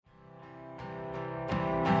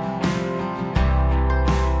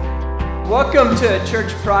Welcome to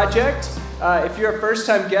Church Project. If you're a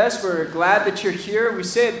first-time guest, we're glad that you're here. We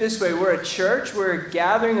say it this way: we're a church, we're a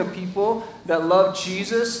gathering of people that love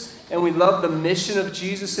Jesus, and we love the mission of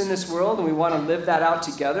Jesus in this world, and we want to live that out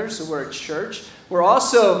together, so we're a church. We're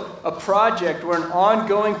also a project, we're an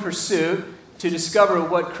ongoing pursuit to discover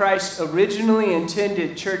what Christ originally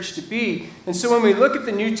intended church to be. And so when we look at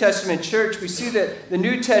the New Testament church, we see that the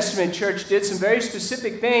New Testament church did some very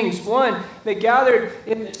specific things. One, they gathered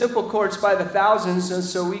in the temple courts by the thousands, and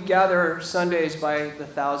so we gather Sundays by the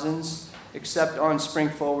thousands, except on spring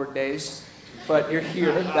forward days. But you're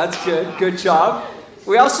here. That's good. Good job.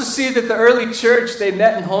 We also see that the early church, they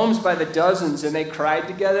met in homes by the dozens, and they cried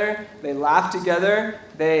together, they laughed together,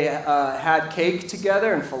 they had cake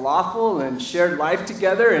together and falafel and shared life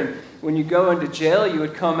together. And when you go into jail, you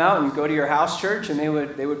would come out and go to your house church, and they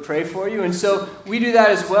would pray for you. And so we do that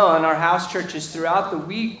as well in our house churches. Throughout the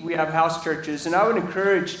week, we have house churches, and I would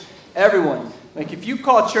encourage everyone, like if you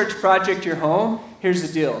call Church Project your home, here's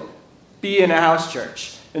the deal: be in a house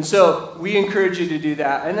church. And so we encourage you to do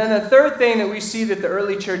that. And then the third thing that we see that the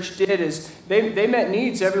early church did is they met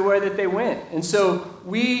needs everywhere that they went. And so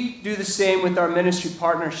we do the same with our ministry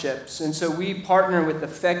partnerships. And so we partner with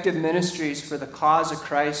effective ministries for the cause of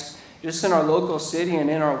Christ just in our local city and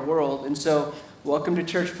in our world. And so welcome to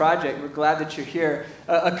Church Project. We're glad that you're here.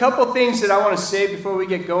 A couple things that I want to say before we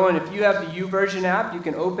get going. If you have the YouVersion app, you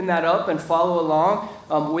can open that up and follow along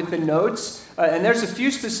with the notes. And there's a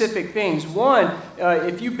few specific things. One,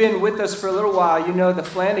 if you've been with us for a little while, you know the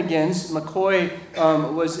Flanagans. McCoy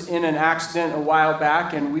was in an accident a while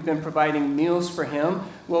back, and we've been providing meals for him.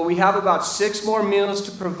 Well, we have about 6 more meals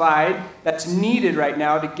to provide that's needed right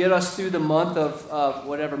now to get us through the month of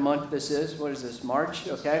whatever month this is. What is this, March?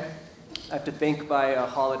 Okay. I have to think by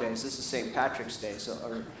holidays. This is St. Patrick's Day,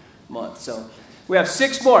 or month. So we have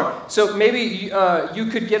 6 more. So maybe you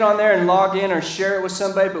could get on there and log in or share it with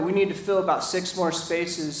somebody, but we need to fill about 6 more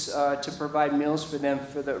spaces to provide meals for them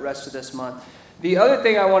for the rest of this month. The other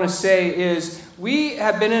thing I want to say is we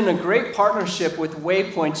have been in a great partnership with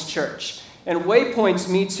Waypoints Church. And Waypoints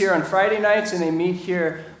meets here on Friday nights, and they meet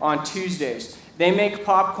here on Tuesdays. They make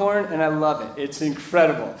popcorn, and I love it. It's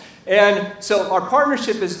incredible. And so our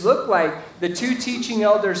partnership has looked like the 2 teaching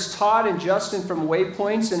elders, Todd and Justin from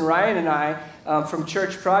Waypoints, and Ryan and I from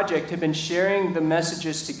Church Project have been sharing the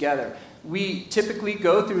messages together. We typically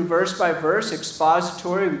go through verse by verse,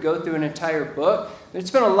 expository. We go through an entire book.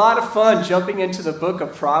 It's been a lot of fun jumping into the book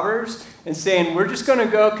of Proverbs and saying, we're just going to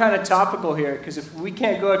go kind of topical here, because if we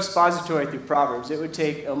can't go expository through Proverbs, it would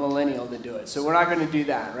take a millennial to do it. So we're not going to do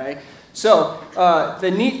that, right? So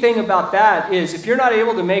the neat thing about that is if you're not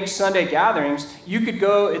able to make Sunday gatherings, you could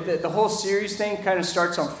go, the whole series thing kind of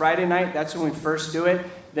starts on Friday night. That's when we first do it.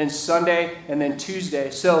 Then Sunday, and then Tuesday.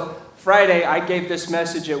 So Friday, I gave this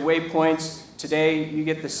message at Waypoints. Today, you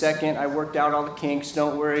get the second. I worked out all the kinks,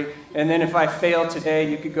 don't worry. And then if I fail today,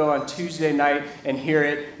 you could go on Tuesday night and hear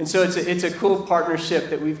it. And so it's a cool partnership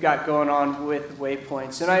that we've got going on with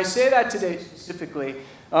Waypoints. And I say that today specifically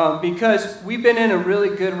because we've been in a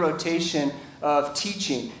really good rotation of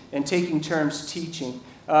teaching and taking turns teaching.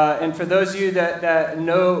 And for those of you that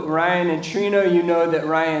know Ryan and Trino, you know that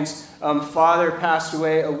Ryan's father passed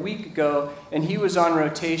away a week ago, and he was on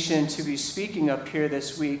rotation to be speaking up here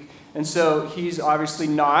this week. And so he's obviously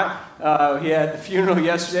not. He had the funeral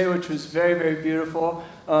yesterday, which was very, very beautiful.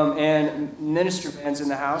 And minister man's in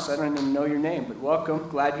the house. I don't even know your name, but welcome.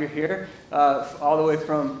 Glad you're here. All the way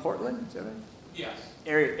from Portland, is that right? Yes.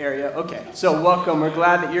 Area. Okay. So welcome. We're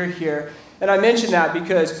glad that you're here. And I mention that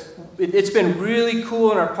because it's been really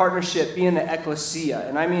cool in our partnership being the ecclesia,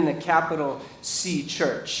 and I mean the capital C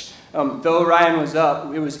church. Though Ryan was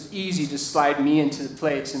up, it was easy to slide me into the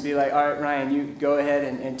plates and be like, all right, Ryan, you go ahead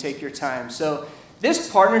and take your time. So this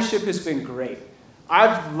partnership has been great.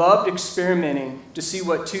 I've loved experimenting to see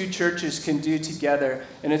what 2 churches can do together,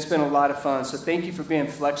 and it's been a lot of fun. So thank you for being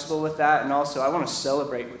flexible with that, and also I want to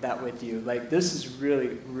celebrate with that with you. Like, this is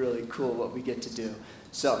really, really cool what we get to do.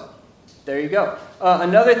 So there you go.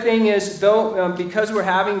 Another thing is, though, because we're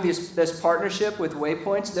having this partnership with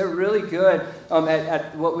Waypoints, they're really good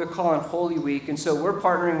at what we're calling Holy Week. And so we're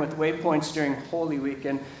partnering with Waypoints during Holy Week.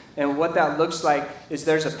 And what that looks like is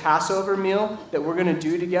there's a Passover meal that we're going to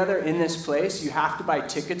do together in this place. You have to buy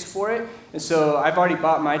tickets for it. And so I've already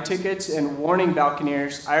bought my tickets. And warning,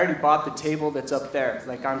 Balconeers, I already bought the table that's up there.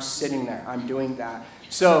 Like, I'm sitting there. I'm doing that.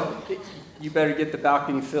 So you better get the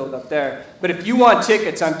balcony filled up there. But if you want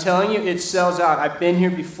tickets, I'm telling you, it sells out. I've been here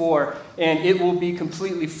before, and it will be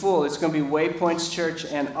completely full. It's going to be Waypoints Church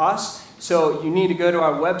and us. So you need to go to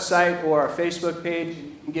our website or our Facebook page.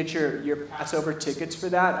 can get your Passover tickets for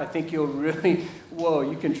that, I think you'll really, whoa,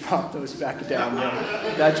 you can drop those back down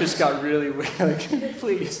there. That just got really weird.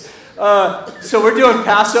 Please. So we're doing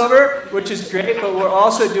Passover, which is great, but we're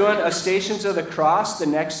also doing a Stations of the Cross the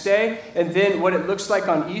next day. And then what it looks like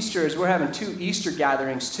on Easter is we're having 2 Easter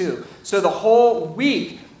gatherings too. So the whole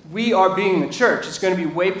week, we are being the church. It's going to be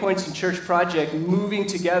Waypoints and Church Project moving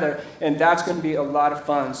together, and that's going to be a lot of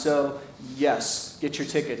fun. So yes, get your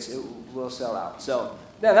tickets. It will sell out. So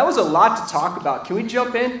yeah, that was a lot to talk about. Can we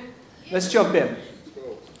jump in? Let's jump in.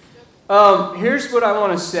 Here's what I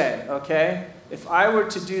want to say, okay? If I were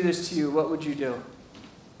to do this to you, what would you do?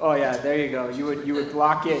 Oh yeah, there you go. You would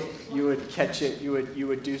block it. You would catch it. You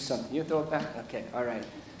would do something. You throw it back. Okay, all right.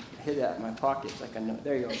 I hid that in my pocket like I know.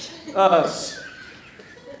 There you go.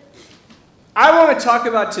 I want to talk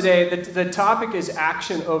about today that the topic is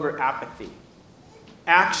action over apathy.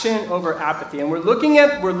 Action over apathy, and we're looking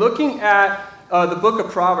at the book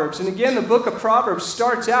of Proverbs. And again, the book of Proverbs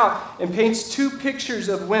starts out and paints 2 pictures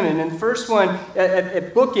of women. And the first one,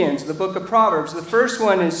 it bookends the book of Proverbs. The first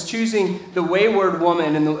one is choosing the wayward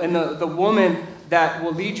woman and the woman that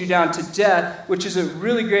will lead you down to death, which is a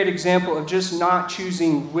really great example of just not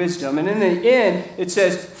choosing wisdom. And in the end, it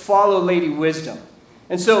says, follow Lady Wisdom.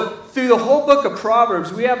 And so through the whole book of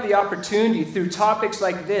Proverbs, we have the opportunity through topics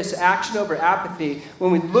like this, action over apathy,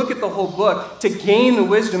 when we look at the whole book, to gain the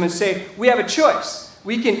wisdom and say, we have a choice.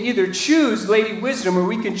 We can either choose Lady Wisdom or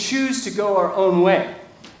we can choose to go our own way.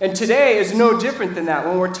 And today is no different than that.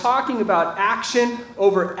 When we're talking about action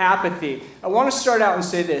over apathy, I want to start out and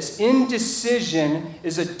say this. Indecision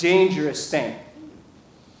is a dangerous thing.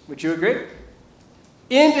 Would you agree?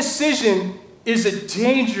 Indecision is a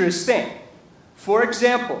dangerous thing. For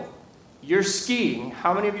example, you're skiing.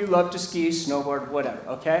 How many of you love to ski, snowboard, whatever,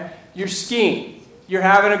 okay? You're skiing. You're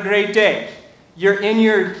having a great day. You're in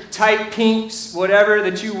your tight pinks, whatever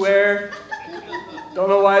that you wear. Don't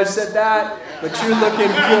know why I said that, but you're looking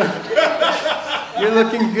good. You're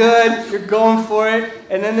looking good. You're going for it.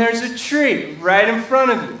 And then there's a tree right in front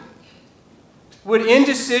of you. Would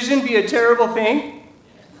indecision be a terrible thing?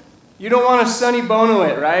 You don't want to Sonny Bono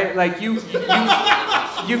it, right? Like you've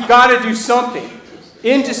got to do something.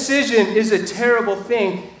 Indecision is a terrible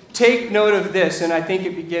thing. Take note of this, and I think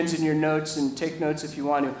it begins in your notes, and take notes if you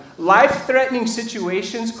want to. Life-threatening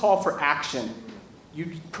situations call for action.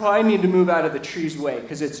 You probably need to move out of the tree's way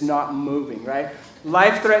because it's not moving, right?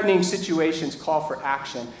 Life-threatening situations call for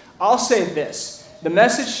action. I'll say this. The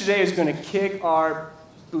message today is going to kick our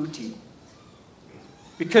booty.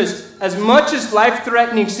 Because as much as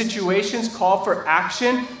life-threatening situations call for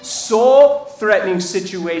action, soul-threatening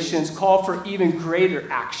situations call for even greater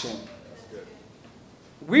action.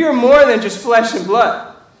 We are more than just flesh and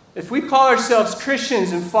blood. If we call ourselves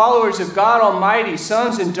Christians and followers of God Almighty,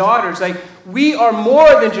 sons and daughters, like we are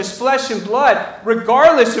more than just flesh and blood,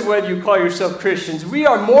 regardless of whether you call yourself Christians. We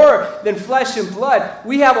are more than flesh and blood.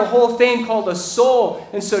 We have a whole thing called a soul.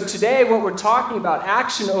 And so today what we're talking about,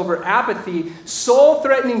 action over apathy,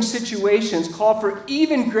 soul-threatening situations call for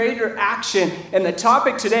even greater action. And the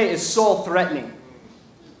topic today is soul-threatening.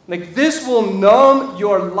 Like this will numb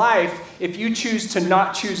your life if you choose to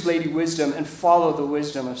not choose Lady Wisdom and follow the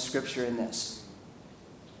wisdom of Scripture in this.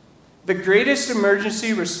 The greatest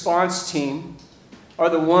emergency response team are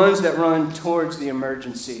the ones that run towards the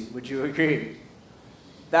emergency. Would you agree?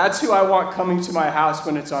 That's who I want coming to my house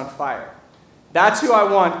when it's on fire. That's who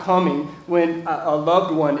I want coming when a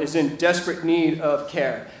loved one is in desperate need of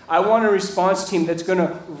care. I want a response team that's going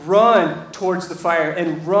to run towards the fire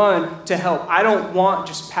and run to help. I don't want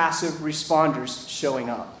just passive responders showing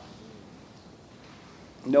up.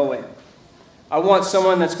 No way. I want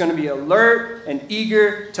someone that's going to be alert and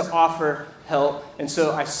eager to offer help. And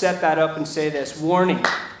so I set that up and say this. Warning,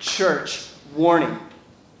 church, warning.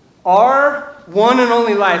 Our one and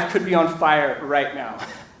only life could be on fire right now.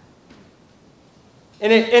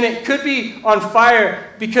 And it could be on fire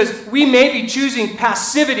because we may be choosing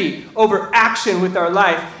passivity over action with our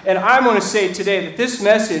life. And I'm going to say today that this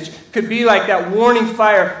message could be like that warning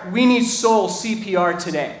fire. We need soul CPR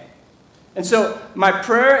today. And so my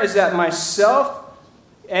prayer is that myself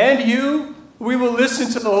and you, we will listen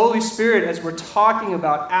to the Holy Spirit as we're talking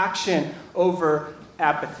about action over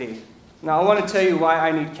apathy. Now I want to tell you why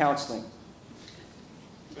I need counseling.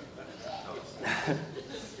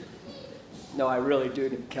 No, I really do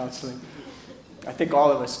need counseling. I think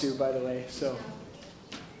all of us do, by the way. So,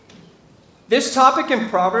 This topic in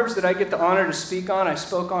Proverbs that I get the honor to speak on, I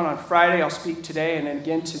spoke on Friday, I'll speak today, and then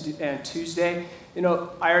again Tuesday. You know,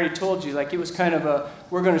 I already told you, like, it was kind of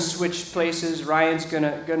we're going to switch places. Ryan's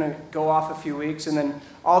gonna go off a few weeks, and then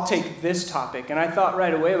I'll take this topic. And I thought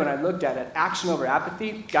right away when I looked at it, action over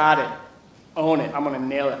apathy, got it. Own it. I'm going to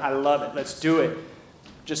nail it. I love it. Let's do it.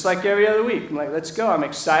 Just like every other week. I'm like, let's go. I'm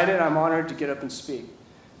excited. I'm honored to get up and speak.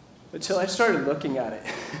 Until I started looking at it.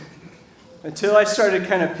 Until I started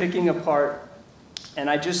kind of picking apart. And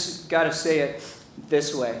I just got to say it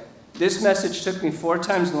this way. This message took me 4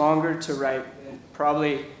 times longer to write than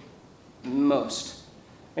probably most.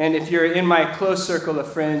 And if you're in my close circle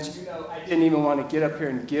of friends, you know I didn't even want to get up here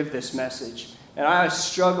and give this message. And I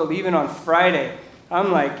struggled even on Friday.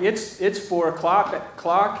 I'm like, it's 4 o'clock,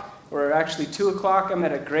 or actually 2 o'clock. I'm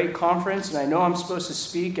at a great conference, and I know I'm supposed to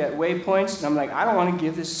speak at Waypoints, and I'm like, I don't want to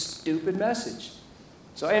give this stupid message.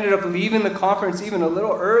 So I ended up leaving the conference even a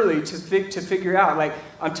little early to figure out, like,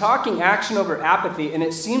 I'm talking action over apathy, and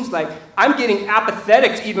it seems like I'm getting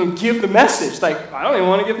apathetic to even give the message. Like, I don't even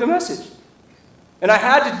want to give the message. And I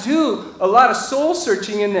had to do a lot of soul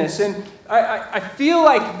searching in this, and I feel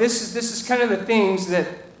like this is kind of the things that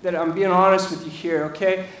I'm being honest with you here,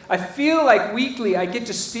 okay? I feel like weekly I get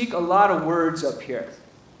to speak a lot of words up here.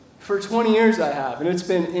 For 20 years I have, and it's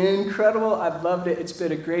been incredible. I've loved it. It's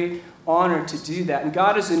been a great honor to do that. And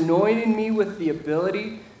God has anointed me with the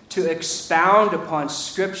ability to expound upon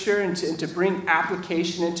Scripture and to bring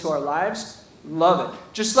application into our lives. Love it.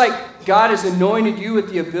 Just like God has anointed you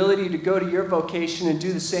with the ability to go to your vocation and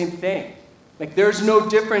do the same thing. Like, there's no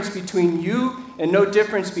difference between you and no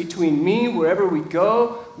difference between me. Wherever we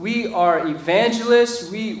go, we are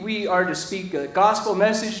evangelists. We are to speak a gospel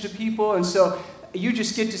message to people. And so you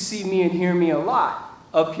just get to see me and hear me a lot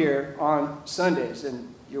up here on Sundays.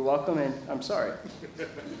 And you're welcome, and I'm sorry.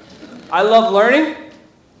 I love learning.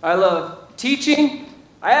 I love teaching.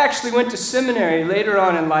 I actually went to seminary later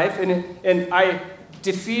on in life, and I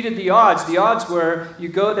defeated the odds. The odds were you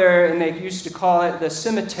go there, and they used to call it the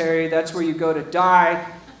cemetery. That's where you go to die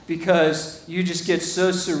because you just get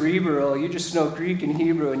so cerebral. You just know Greek and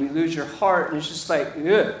Hebrew, and you lose your heart, and it's just like,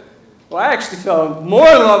 ugh. Well, I actually fell more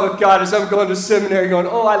in love with God as I'm going to seminary going,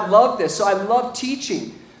 oh, I love this. So I love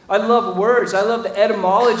teaching. I love words. I love the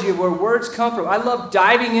etymology of where words come from. I love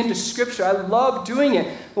diving into Scripture. I love doing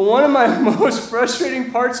it. But one of my most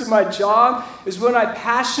frustrating parts of my job is when I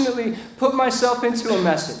passionately put myself into a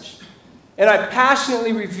message. And I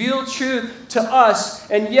passionately reveal truth to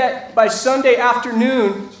us. And yet, by Sunday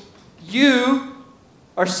afternoon, you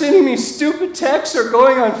are sending me stupid texts or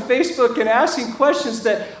going on Facebook and asking questions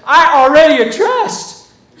that I already addressed.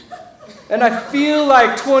 And I feel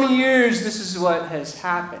like 20 years, this is what has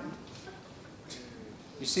happened.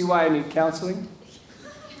 You see why I need counseling?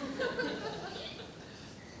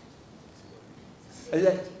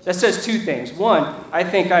 That says 2 things. 1, I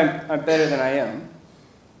think I'm better than I am.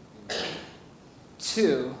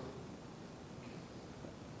 2,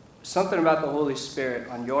 something about the Holy Spirit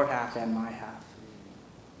on your half and my half.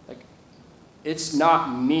 Like, it's not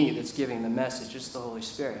me that's giving the message, it's the Holy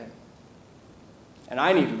Spirit. And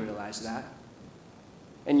I need to realize that.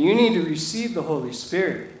 And you need to receive the Holy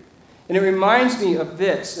Spirit. And it reminds me of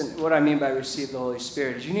this, and what I mean by receive the Holy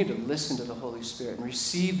Spirit is you need to listen to the Holy Spirit and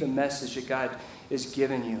receive the message that God is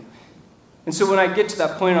giving you. And so when I get to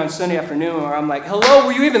that point on Sunday afternoon where I'm like, hello,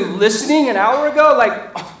 were you even listening an hour ago?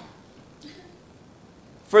 Like, oh.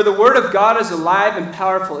 For the word of God is alive and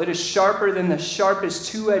powerful. It is sharper than the sharpest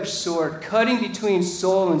two-edged sword, cutting between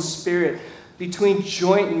soul and spirit, between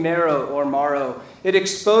joint and marrow. It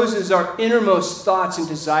exposes our innermost thoughts and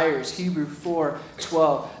desires. Hebrews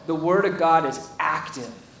 4:12. The Word of God is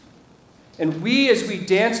active. And as we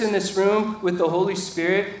dance in this room with the Holy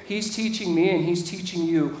Spirit, He's teaching me and He's teaching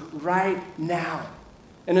you right now.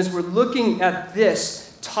 And as we're looking at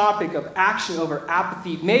this topic of action over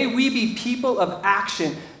apathy, may we be people of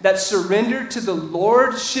action that surrender to the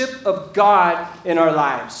lordship of God in our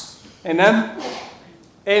lives. Amen?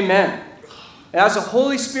 Amen. As the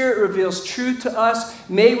Holy Spirit reveals truth to us,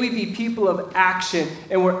 may we be people of action.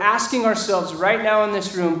 And we're asking ourselves right now in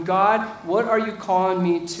this room, God, what are you calling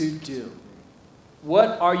me to do?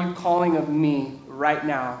 What are you calling of me right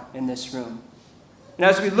now in this room? And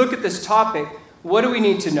as we look at this topic, what do we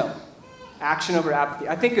need to know? Action over apathy.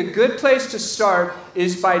 I think a good place to start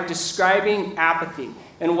is by describing apathy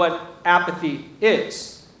and what apathy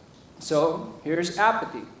is. So here's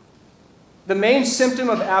apathy. The main symptom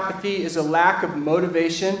of apathy is a lack of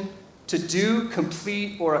motivation to do,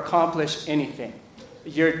 complete, or accomplish anything.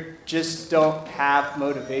 You just don't have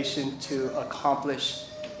motivation to accomplish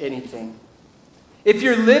anything. If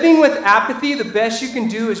you're living with apathy, the best you can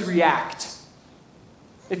do is react.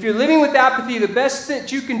 If you're living with apathy, the best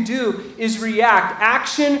that you can do is react.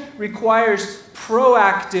 Action requires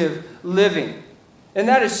proactive living. And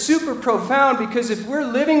that is super profound because if we're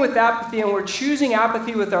living with apathy and we're choosing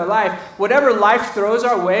apathy with our life, whatever life throws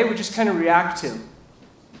our way, we just kind of react to.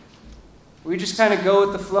 We just kind of go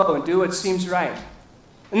with the flow and do what seems right.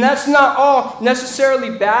 And that's not all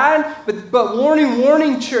necessarily bad, but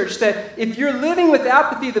warning, church, that if you're living with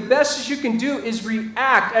apathy, the best that you can do is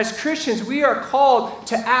react. As Christians, we are called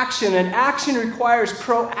to action, and action requires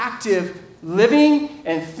proactive living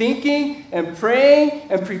and thinking and praying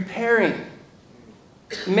and preparing.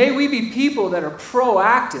 May we be people that are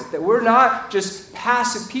proactive, that we're not just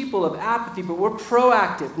passive people of apathy, but we're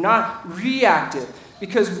proactive, not reactive.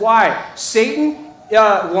 Because why? Satan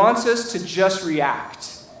wants us to just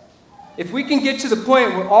react. If we can get to the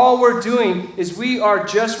point where all we're doing is we are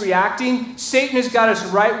just reacting, Satan has got us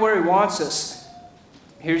right where he wants us.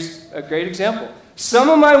 Here's a great example. Some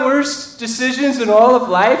of my worst decisions in all of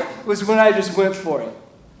life was when I just went for it.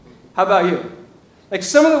 How about you? Like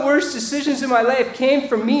some of the worst decisions in my life came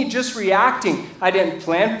from me just reacting. I didn't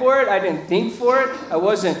plan for it. I didn't think for it. I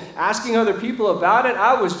wasn't asking other people about it.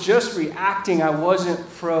 I was just reacting. I wasn't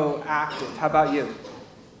proactive. How about you?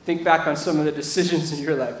 Think back on some of the decisions in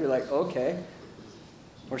your life. You're like, okay,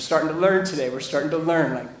 we're starting to learn today. We're starting to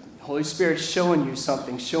learn. Like, the Holy Spirit's showing me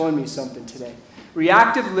something today.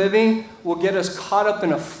 Reactive living will get us caught up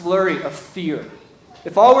in a flurry of fear.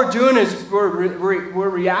 If all we're doing is we're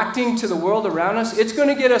reacting to the world around us, it's going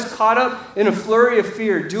to get us caught up in a flurry of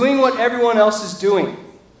fear, doing what everyone else is doing,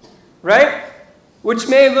 right? Which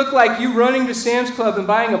may look like you running to Sam's Club and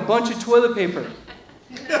buying a bunch of toilet paper.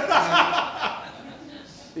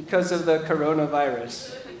 Because of the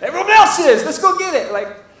coronavirus. Everyone else is. Let's go get it. Like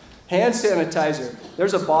hand sanitizer.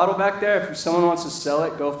 There's a bottle back there. If someone wants to sell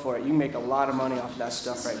it, go for it. You can make a lot of money off of that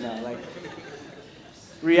stuff right now. Like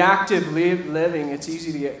reactive living, it's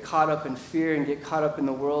easy to get caught up in fear and get caught up in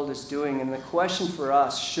the world is doing. And the question for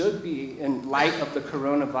us should be, in light of the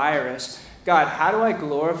coronavirus, God, how do I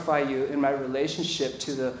glorify you in my relationship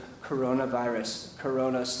to the coronavirus,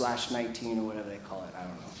 Corona/19 or whatever they call it? I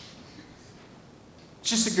don't know. It's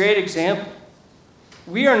just a great example.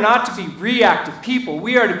 We are not to be reactive people.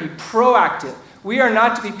 We are to be proactive. We are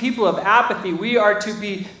not to be people of apathy. We are to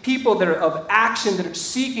be people that are of action, that are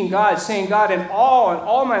seeking God, saying, God, in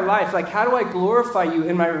all my life, like, how do I glorify you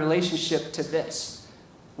in my relationship to this?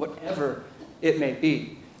 Whatever it may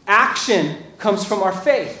be. Action comes from our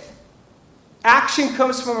faith. Action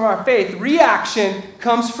comes from our faith. Reaction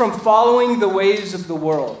comes from following the ways of the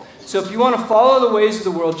world. So if you want to follow the ways of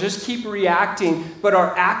the world, just keep reacting. But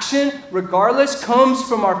our action, regardless, comes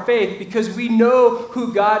from our faith because we know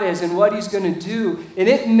who God is and what he's going to do. And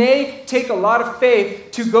it may take a lot of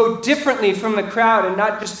faith to go differently from the crowd and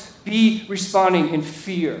not just be responding in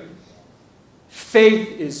fear. Faith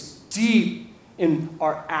is deep in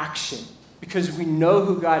our action because we know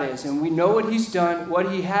who God is and we know what he's done,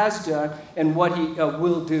 what he has done, and what he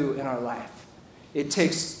will do in our life. It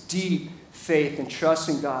takes deep faith and trust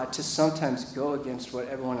in God to sometimes go against what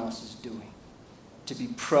everyone else is doing, to be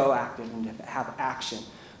proactive and to have action.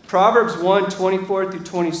 Proverbs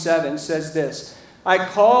 1:24-27 says this, I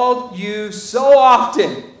called you so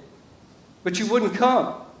often, but you wouldn't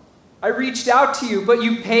come. I reached out to you, but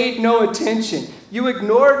you paid no attention. You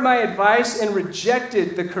ignored my advice and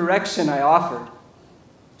rejected the correction I offered.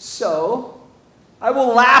 So I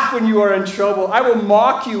will laugh when you are in trouble. I will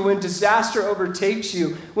mock you when disaster overtakes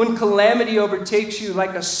you, when calamity overtakes you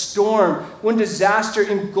like a storm, when disaster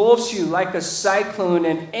engulfs you like a cyclone,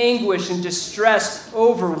 and anguish and distress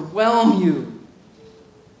overwhelm you.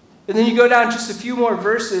 And then you go down just a few more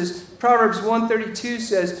verses. Proverbs 1:32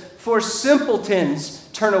 says, for simpletons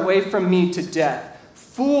turn away from me to death.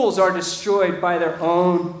 Fools are destroyed by their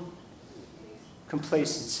own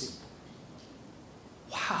complacency.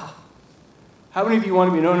 Wow. How many of you want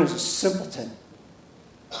to be known as a simpleton?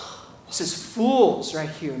 It says fools right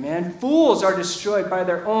here, man. Fools are destroyed by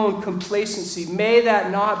their own complacency. May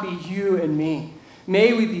that not be you and me.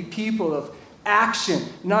 May we be people of action,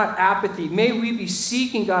 not apathy. May we be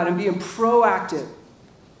seeking God and being proactive,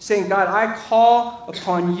 saying, God, I call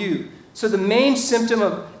upon you. So the main symptom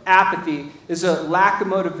of apathy is a lack of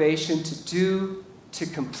motivation to do, to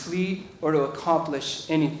complete, or to accomplish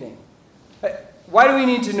anything. Why do we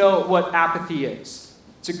need to know what apathy is?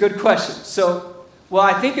 It's a good question. Well,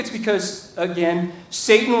 I think it's because, again,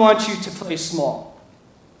 Satan wants you to play small.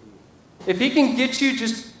 If he can get you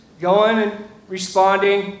just going and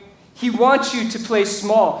responding, he wants you to play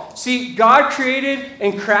small. See, God created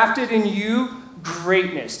and crafted in you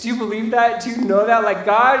greatness. Do you believe that? Do you know that? Like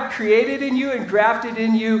God created in you and grafted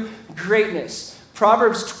in you greatness.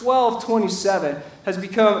 Proverbs 12:27 has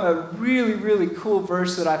become a really, really cool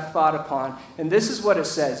verse that I've thought upon. And this is what it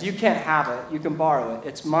says. You can't have it. You can borrow it.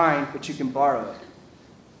 It's mine, but you can borrow it.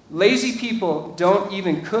 Lazy people don't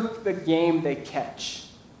even cook the game they catch,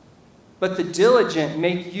 but the diligent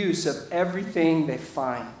make use of everything they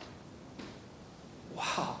find.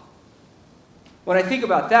 Wow. When I think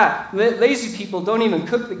about that, lazy people don't even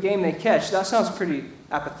cook the game they catch. That sounds pretty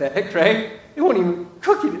apathetic, right? They won't even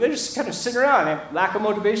cook it. They're just kind of sitting around and have lack of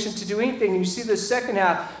motivation to do anything. And you see the second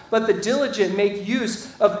half, but the diligent make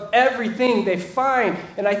use of everything they find.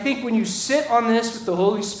 And I think when you sit on this with the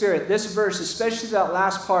Holy Spirit, this verse, especially that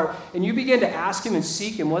last part, and you begin to ask him and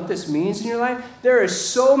seek him what this means in your life, there are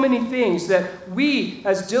so many things that we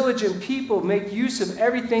as diligent people make use of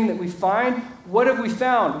everything that we find. What have we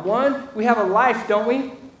found? One, we have a life, don't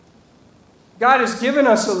we? God has given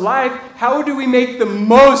us a life. How do we make the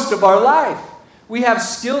most of our life? We have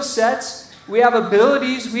skill sets. We have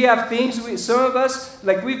abilities. We have things. Some of us,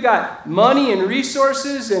 like we've got money and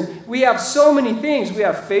resources, and we have so many things. We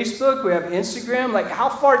have Facebook. We have Instagram. Like, how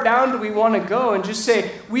far down do we want to go and just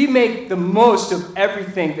say we make the most of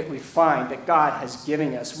everything that we find that God has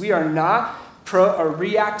given us? We are not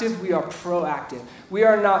reactive, we are proactive. We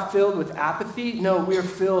are not filled with apathy. No, we are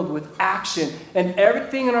filled with action. And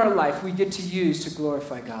everything in our life we get to use to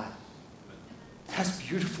glorify God. That's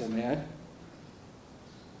beautiful, man.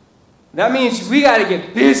 That means we got to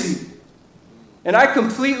get busy. And I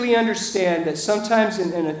completely understand that sometimes,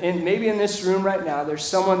 maybe in this room right now, there's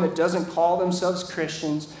someone that doesn't call themselves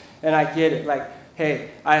Christians, and I get it. Like,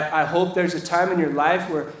 hey, I hope there's a time in your life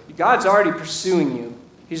where God's already pursuing you.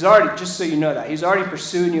 He's already, just so you know that, he's already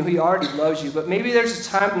pursuing you. He already loves you. But maybe there's a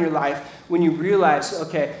time in your life when you realize,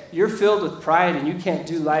 okay, you're filled with pride and you can't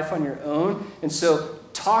do life on your own. And so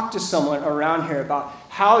talk to someone around here about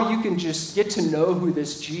how you can just get to know who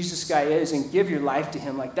this Jesus guy is and give your life to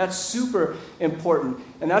him. Like, that's super important.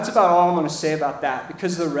 And that's about all I'm going to say about that,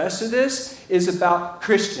 because the rest of this is about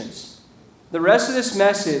Christians. The rest of this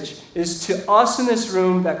message is to us in this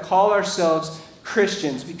room that call ourselves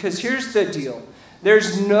Christians. Because here's the deal.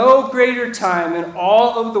 There's no greater time in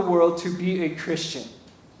all of the world to be a Christian.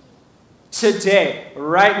 Today,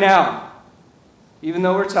 right now, even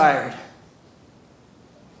though we're tired.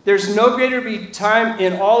 There's no greater time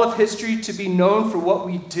in all of history to be known for what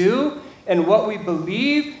we do and what we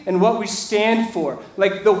believe and what we stand for.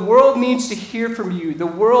 Like, the world needs to hear from you. The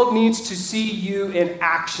world needs to see you in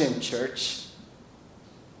action, church.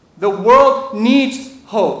 The world needs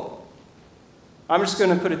hope. I'm just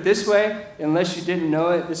going to put it this way, unless you didn't know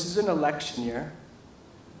it, this is an election year.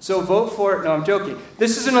 So vote for it. No, I'm joking.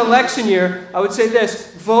 This is an election year. I would say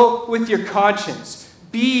this: vote with your conscience.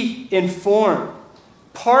 Be informed.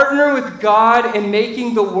 Partner with God in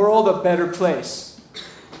making the world a better place.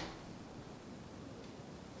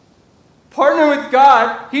 Partner with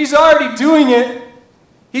God. He's already doing it.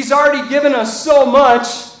 He's already given us so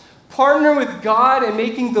much. Partner with God in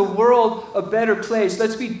making the world a better place.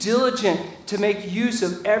 Let's be diligent to make use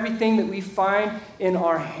of everything that we find in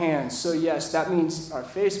our hands. So yes, that means our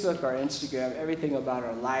Facebook, our Instagram, everything about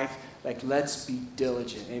our life. Like, let's be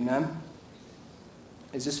diligent. Amen?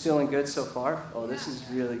 Is this feeling good so far? Oh, this is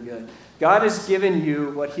really good. God has given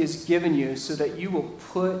you what he has given you so that you will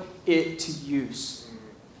put it to use.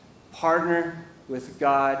 Partner with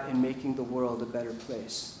God in making the world a better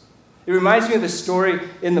place. It reminds me of the story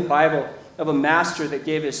in the Bible of a master that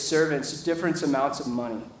gave his servants different amounts of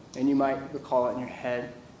money. And you might recall it in your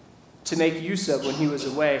head, to make use of when he was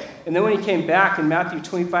away. And then when he came back in Matthew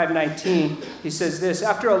 25:19, he says this: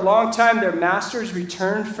 after a long time, their masters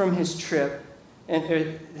returned from his trip,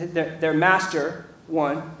 and their master,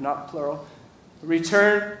 one, not plural,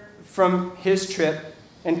 returned from his trip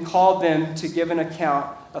and called them to give an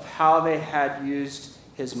account of how they had used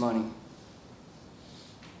his money.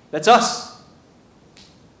 That's us.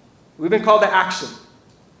 We've been called to action.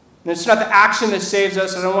 And it's not the action that saves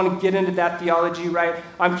us. I don't want to get into that theology, right?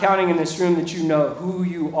 I'm counting in this room that you know who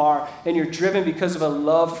you are, and you're driven because of a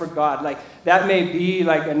love for God. Like, that may be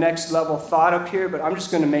like a next level thought up here, but I'm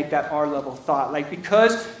just going to make that our level thought. Like,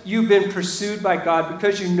 because you've been pursued by God,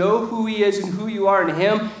 because you know who he is and who you are in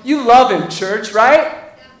him, you love him, church, right?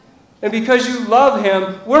 And because you love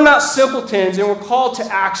him, we're not simpletons, and we're called to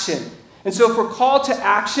action. And so if we're called to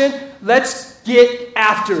action, let's get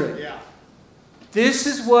after it. Yeah. This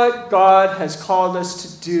is what God has called us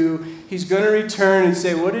to do. He's going to return and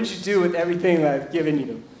say, what did you do with everything that I've given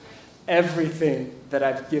you? Everything that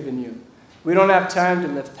I've given you. We don't have time to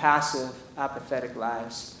live passive, apathetic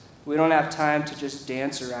lives. We don't have time to just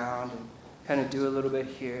dance around and kind of do a little bit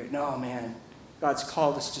here. No, man. God's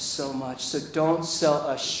called us to so much. So don't sell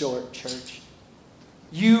us short, church.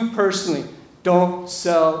 You personally, don't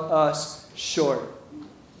sell us short.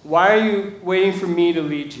 Why are you waiting for me to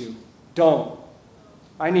lead you? Don't.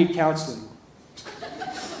 I need counseling.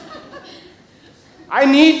 I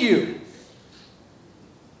need you.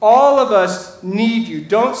 All of us need you.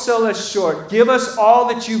 Don't sell us short. Give us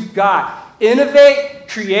all that you've got. Innovate,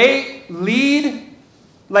 create, lead.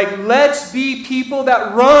 Like, let's be people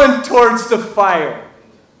that run towards the fire.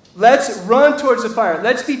 Let's run towards the fire.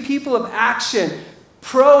 Let's be people of action,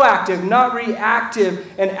 proactive, not reactive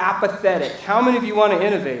and apathetic. How many of you want to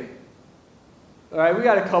innovate? All right, we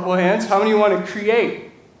got a couple hands. How many of you want to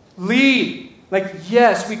create, lead? Like,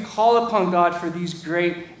 yes, we call upon God for these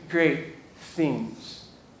great, great things.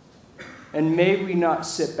 And may we not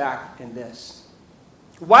sit back in this.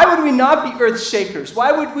 Why would we not be earth shakers?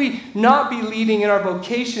 Why would we not be leading in our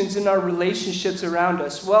vocations, in our relationships around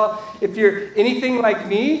us? Well, if you're anything like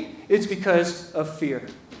me, it's because of fear.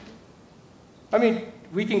 I mean,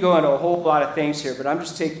 we can go into a whole lot of things here, but I'm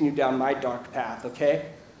just taking you down my dark path, okay?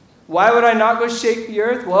 Why would I not go shake the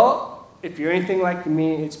earth? Well, if you're anything like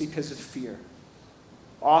me, it's because of fear.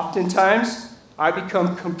 Oftentimes, I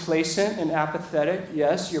become complacent and apathetic.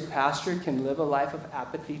 Yes, your pastor can live a life of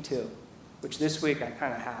apathy too, which this week I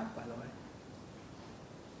kind of have, by the way.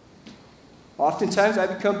 Oftentimes, I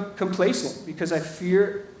become complacent because I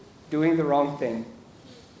fear doing the wrong thing.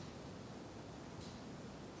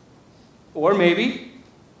 Or maybe,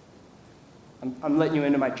 I'm letting you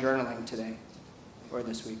into my journaling today or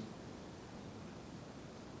this week.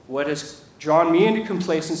 What has drawn me into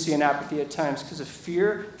complacency and apathy at times? Because of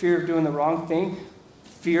fear of doing the wrong thing,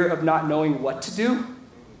 fear of not knowing what to do,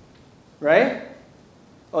 right?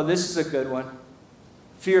 Oh, this is a good one.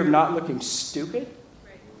 Fear of not looking stupid.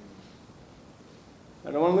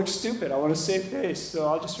 I don't want to look stupid. I want to save face, so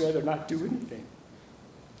I'll just rather not do anything.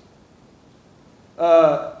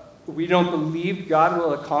 We don't believe God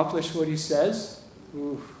will accomplish what he says.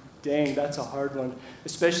 Ooh, dang, that's a hard one.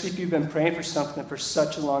 Especially if you've been praying for something for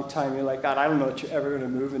such a long time. You're like, God, I don't know that you're ever going to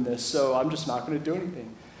move in this, so I'm just not going to do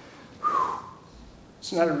anything. Whew.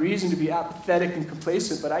 It's not a reason to be apathetic and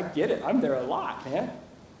complacent, but I get it. I'm there a lot, man.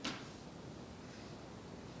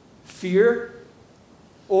 Fear.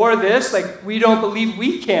 Or this, like, we don't believe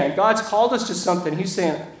we can. God's called us to something. He's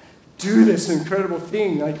saying, do this incredible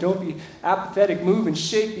thing. Like, don't be apathetic, move and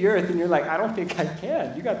shake the earth. And you're like, I don't think I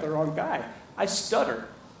can. You got the wrong guy. I stutter.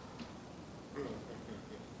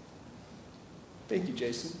 Thank you,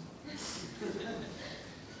 Jason.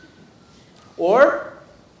 Or,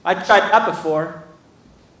 I tried that before.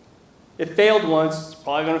 It failed once. It's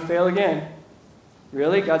probably going to fail again.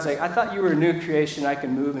 Really? God's like, I thought you were a new creation. I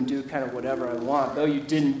can move and do kind of whatever I want. Though you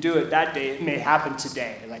didn't do it that day, it may happen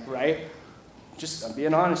today. Like, right? I'm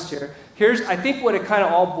being honest here. I think what it kind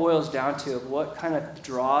of all boils down to, of what kind of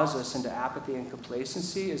draws us into apathy and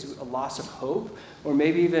complacency, is a loss of hope, or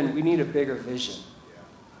maybe even we need a bigger vision.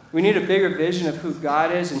 We need a bigger vision of who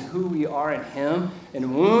God is and who we are in him.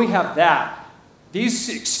 And when we have that, these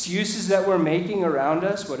excuses that we're making around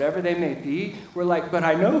us, whatever they may be, we're like, but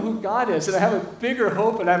I know who God is, and I have a bigger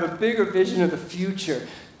hope, and I have a bigger vision of the future.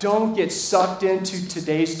 Don't get sucked into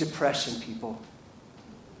today's depression, people.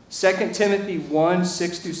 2 Timothy 1,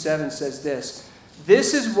 6-7 says this.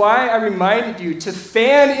 This is why I reminded you to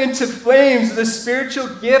fan into flames the spiritual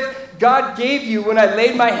gift God gave you when I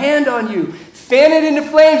laid my hand on you. Fan it into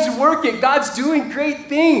flames, work it. God's doing great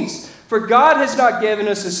things. For God has not given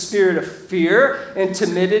us a spirit of fear and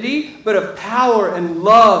timidity, but of power and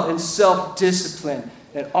love and self-discipline.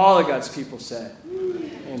 And all of God's people said,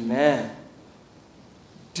 amen.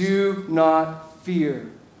 Do not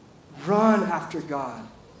fear. Run after God.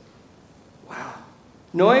 Wow.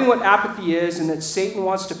 Knowing what apathy is and that Satan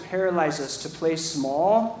wants to paralyze us to play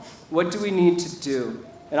small, what do we need to do?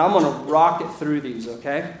 And I'm going to rock it through these,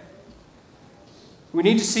 okay? We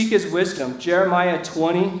need to seek his wisdom. Jeremiah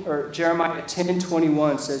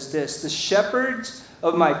 10:21 says this. The shepherds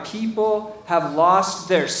of my people have lost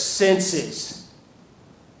their senses.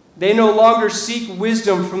 They no longer seek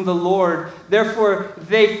wisdom from the Lord. Therefore,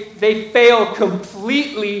 they fail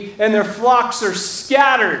completely and their flocks are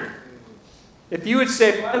scattered. If you would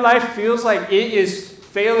say, my life feels like it is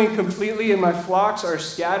failing completely and my flocks are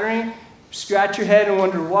scattering, scratch your head and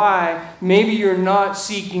wonder why. Maybe you're not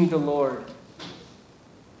seeking the Lord.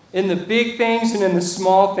 In the big things and in the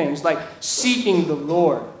small things, like seeking the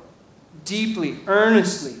Lord deeply,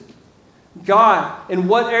 earnestly. God, in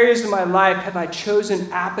what areas of my life have I chosen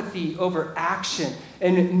apathy over action?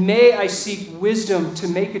 And may I seek wisdom to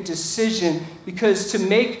make a decision, because to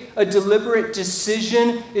make a deliberate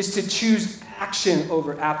decision is to choose action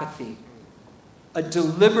over apathy. A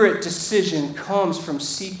deliberate decision comes from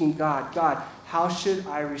seeking God. God, How should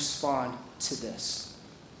I respond to this?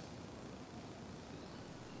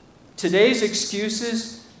 Today's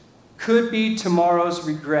excuses could be tomorrow's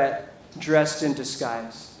regret dressed in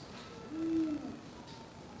disguise.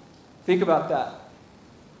 Think about that.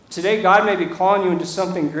 Today, God may be calling you into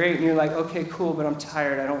something great, and you're like, okay, cool, but I'm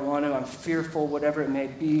tired. I don't want to. I'm fearful, whatever it may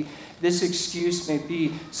be. This excuse may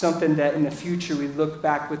be something that in the future we look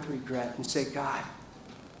back with regret and say, God,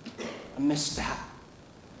 I missed that.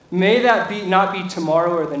 May that not be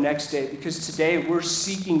tomorrow or the next day, because today we're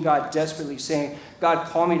seeking God desperately, saying, God,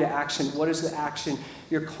 call me to action. What is the action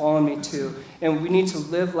you're calling me to? And we need to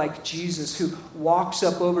live like Jesus, who walks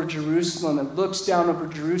up over Jerusalem and looks down over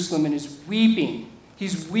Jerusalem and is weeping.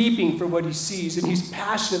 He's weeping for what he sees, and he's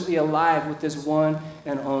passionately alive with this one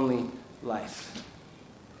and only life.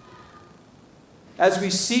 As we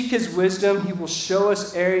seek his wisdom, he will show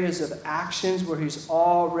us areas of actions where he's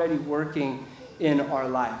already working in our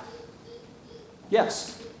life.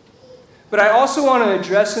 Yes. But I also want to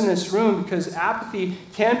address in this room, because apathy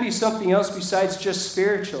can be something else besides just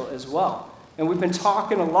spiritual as well. And we've been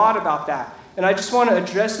talking a lot about that. And I just want to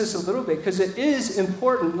address this a little bit, because it is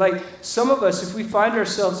important. Like, some of us, if we find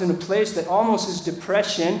ourselves in a place that almost is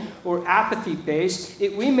depression or apathy-based,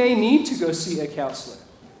 we may need to go see a counselor.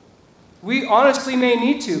 We honestly may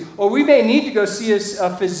need to. Or we may need to go see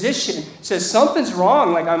a physician. Says something's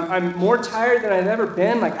wrong. Like, I'm more tired than I've ever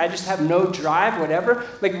been. Like, I just have no drive, whatever.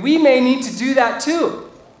 Like, we may need to do that too.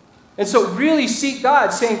 And so really seek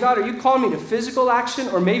God, saying, God, are you calling me to physical action?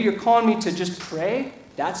 Or maybe you're calling me to just pray?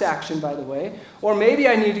 That's action, by the way. Or maybe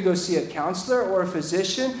I need to go see a counselor or a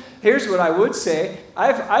physician. Here's what I would say.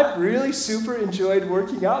 I've really super enjoyed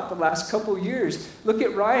working out the last couple years. Look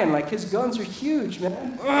at Ryan. Like, his guns are huge,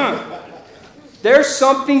 man. There's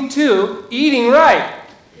something to eating right.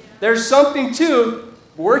 There's something to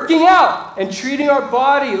working out and treating our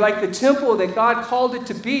body like the temple that God called it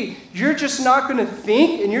to be. You're just not going to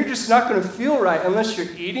think and you're just not going to feel right unless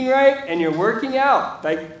you're eating right and you're working out,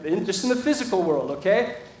 like just in the physical world,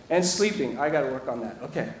 okay? And sleeping. I got to work on that.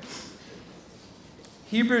 Okay.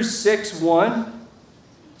 Hebrews 6:1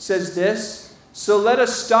 says this, so let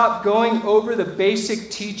us stop going over the basic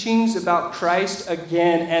teachings about Christ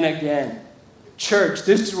again and again. Church,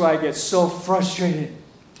 this is why I get so frustrated.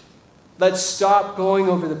 Let's stop going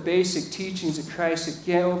over the basic teachings of Christ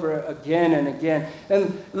again and again.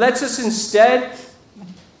 And let us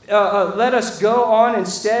go on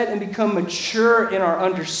instead and become mature in our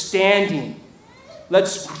understanding.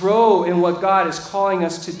 Let's grow in what God is calling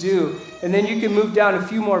us to do. And then you can move down a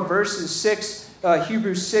few more verses,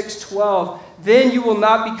 Hebrews 6:12. Then you will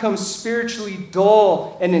not become spiritually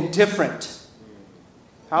dull and indifferent.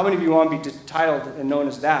 How many of you want to be titled and known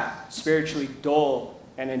as that? Spiritually dull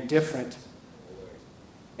and indifferent.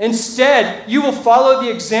 Instead, you will follow the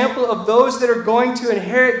example of those that are going to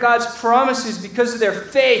inherit God's promises because of their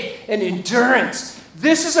faith and endurance.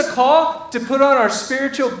 This is a call to put on our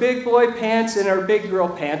spiritual big boy pants and our big girl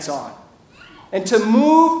pants on. And to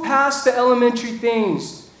move past the elementary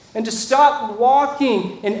things. And to stop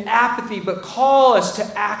walking in apathy, but call us to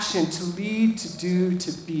action, to lead, to do,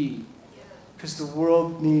 to be. Because the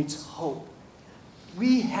world needs hope.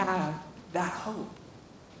 We have that hope.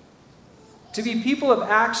 To be people of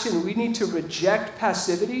action, we need to reject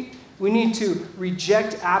passivity, we need to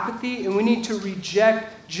reject apathy, and we need to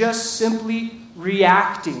reject just simply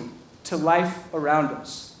reacting to life around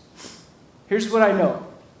us. Here's what I know.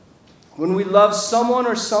 When we love someone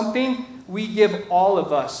or something, we give all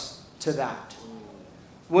of us to that.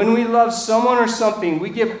 When we love someone or something, we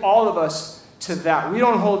give all of us to that. We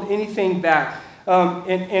don't hold anything back.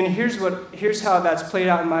 And here's how that's played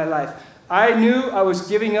out in my life. I knew I was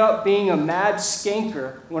giving up being a mad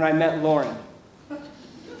skanker when I met Lauren.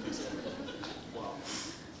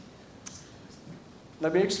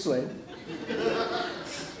 Let me explain.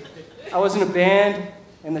 I was in a band,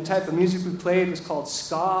 and the type of music we played was called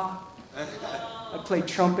ska. I played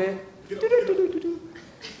trumpet.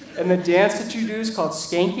 And the dance that you do is called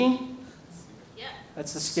skanking.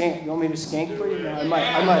 That's the skank. You want me to skank for you? No, I might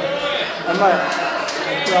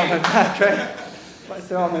throw out my back, right?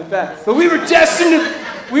 Throw on my back. But we were destined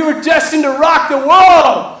to rock the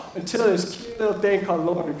world until this cute little thing called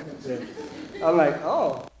Lauren comes in. I'm like,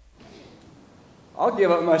 oh, I'll give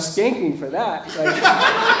up my skanking for that. Like,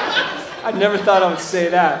 I never thought I would say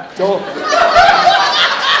that. Don't.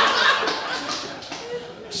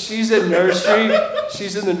 She's in nursery.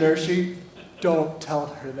 She's in the nursery. Don't tell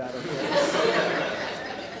her that, okay?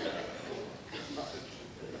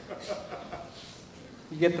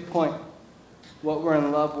 You get the point. What we're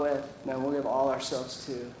in love with, man, we'll give all ourselves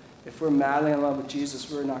to. If we're madly in love with Jesus,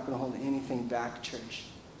 we're not going to hold anything back, church.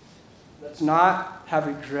 Let's not have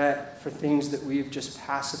regret for things that we've just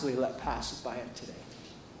passively let pass us by today.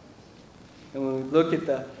 And when we look at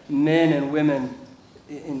the men and women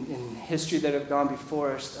in history that have gone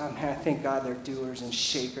before us, oh man, I thank God they're doers and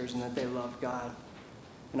shakers and that they love God.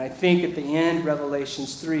 And I think at the end,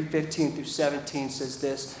 Revelations 3:15 through 17 says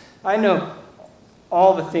this, I know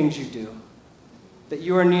all the things you do, that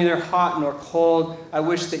you are neither hot nor cold. I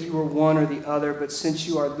wish that you were one or the other, but since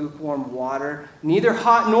you are lukewarm water, neither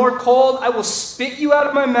hot nor cold, I will spit you out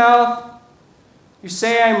of my mouth. You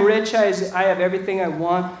say I'm rich, I have everything I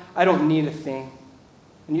want, I don't need a thing.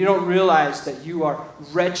 And you don't realize that you are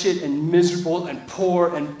wretched and miserable and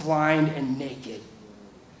poor and blind and naked.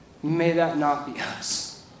 May that not be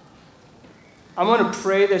us. I'm going to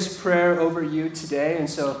pray this prayer over you today, and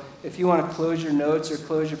so if you want to close your notes or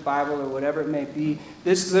close your Bible or whatever it may be,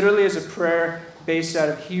 this literally is a prayer based out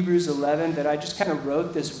of Hebrews 11 that I just kind of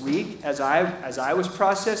wrote this week as I was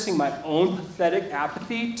processing my own pathetic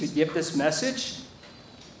apathy to give this message.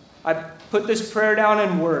 I put this prayer down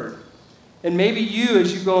in Word. And maybe you,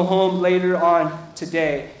 as you go home later on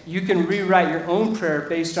today, you can rewrite your own prayer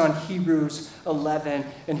based on Hebrews 11.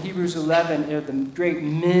 And Hebrews 11 are the great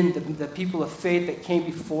men, the people of faith that came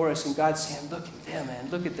before us. And God's saying, look at them, man.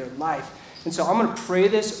 Look at their life. And so I'm going to pray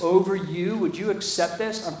this over you. Would you accept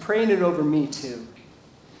this? I'm praying it over me too.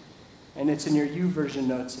 And it's in your YouVersion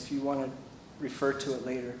notes if you want to refer to it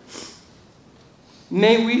later.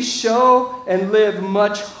 May we show and live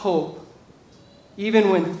much hope, even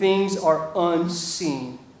when things are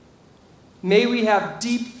unseen. May we have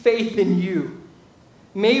deep faith in you.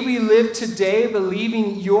 May we live today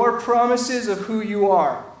believing your promises of who you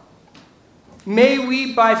are. May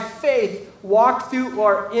we, by faith, walk through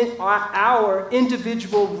our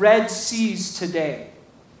individual Red Seas today.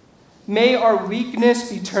 May our weakness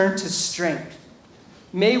be turned to strength.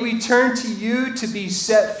 May we turn to you to be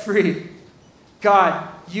set free. God,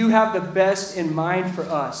 you have the best in mind for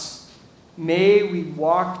us. May we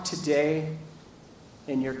walk today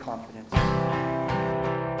in your confidence.